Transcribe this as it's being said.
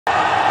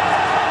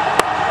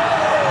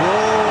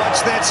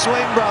Watch that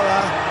swing,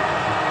 brother.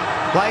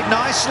 Played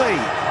nicely.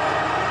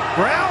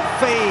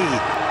 Ralphie.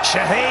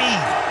 Shaheen.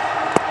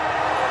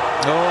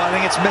 Oh, I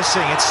think it's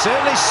missing. It's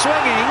certainly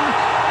swinging.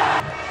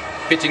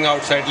 Pitching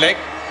outside leg.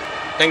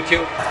 Thank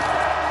you.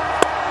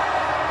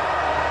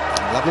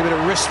 Lovely bit of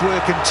wrist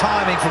work and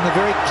timing from the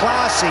very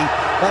classy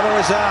Lahore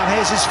Qalandars.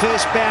 Here's his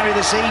first boundary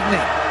this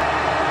evening.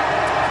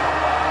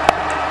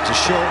 It's a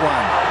short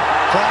one.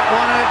 Clark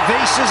won it.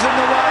 Visa's in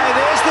the way.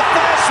 There's the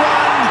first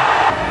one.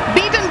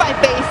 Beaten by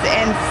pace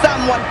and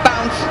somewhat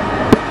bounced.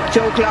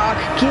 Joe Clark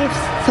gives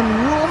some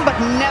room but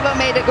never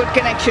made a good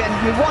connection.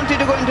 He wanted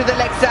to go into the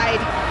leg side.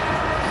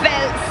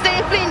 Fell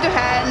safely into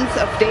hands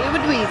of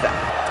David Visa.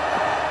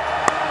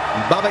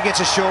 Bubba gets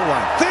a short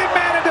one. Third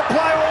man into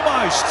play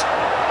almost.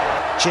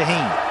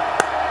 Shaheen.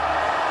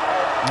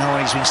 No,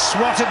 he's been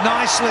swatted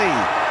nicely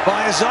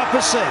by his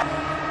opposite.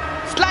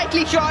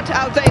 Slightly short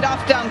outside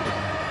off stump.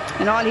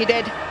 And all he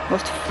did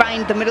was to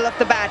find the middle of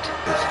the bat.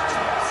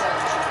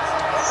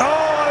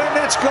 Oh, I think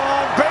that's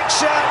gone. Big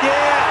shot,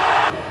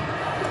 yeah.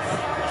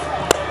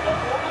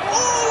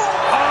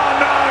 Oh,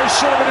 no,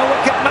 should have been a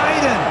wicket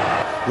maiden.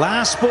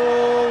 Last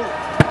ball.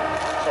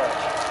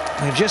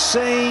 We've just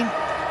seen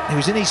he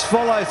was in his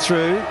follow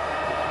through.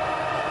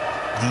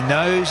 He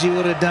knows he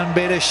would have done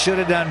better, should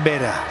have done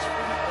better.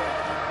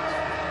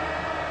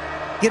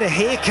 Get a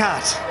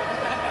haircut.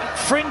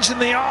 Fringe in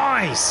the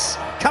eyes.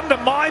 Come to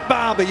my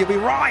barber, you'll be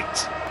right.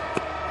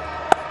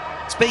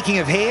 Speaking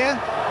of hair,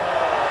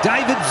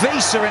 David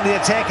Visa in the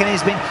attack, and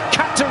he's been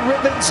cut to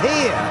ribbons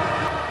here.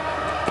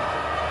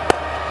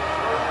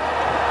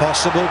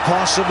 Possible,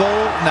 possible.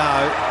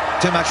 No.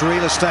 Too much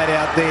real estate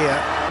out there.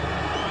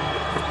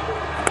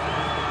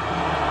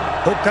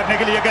 Hook करने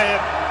के लिए गए,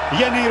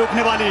 ये नहीं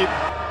रुकने वाली।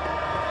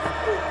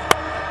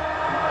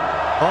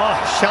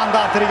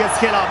 शानदार तरीके से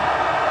खेला।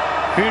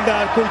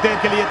 फील्डर कुछ देर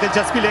के लिए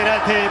दिलचस्पी ले रहे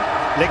थे,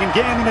 लेकिन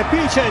गेंद उन्हें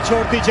पीछे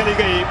छोड़ती चली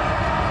गई।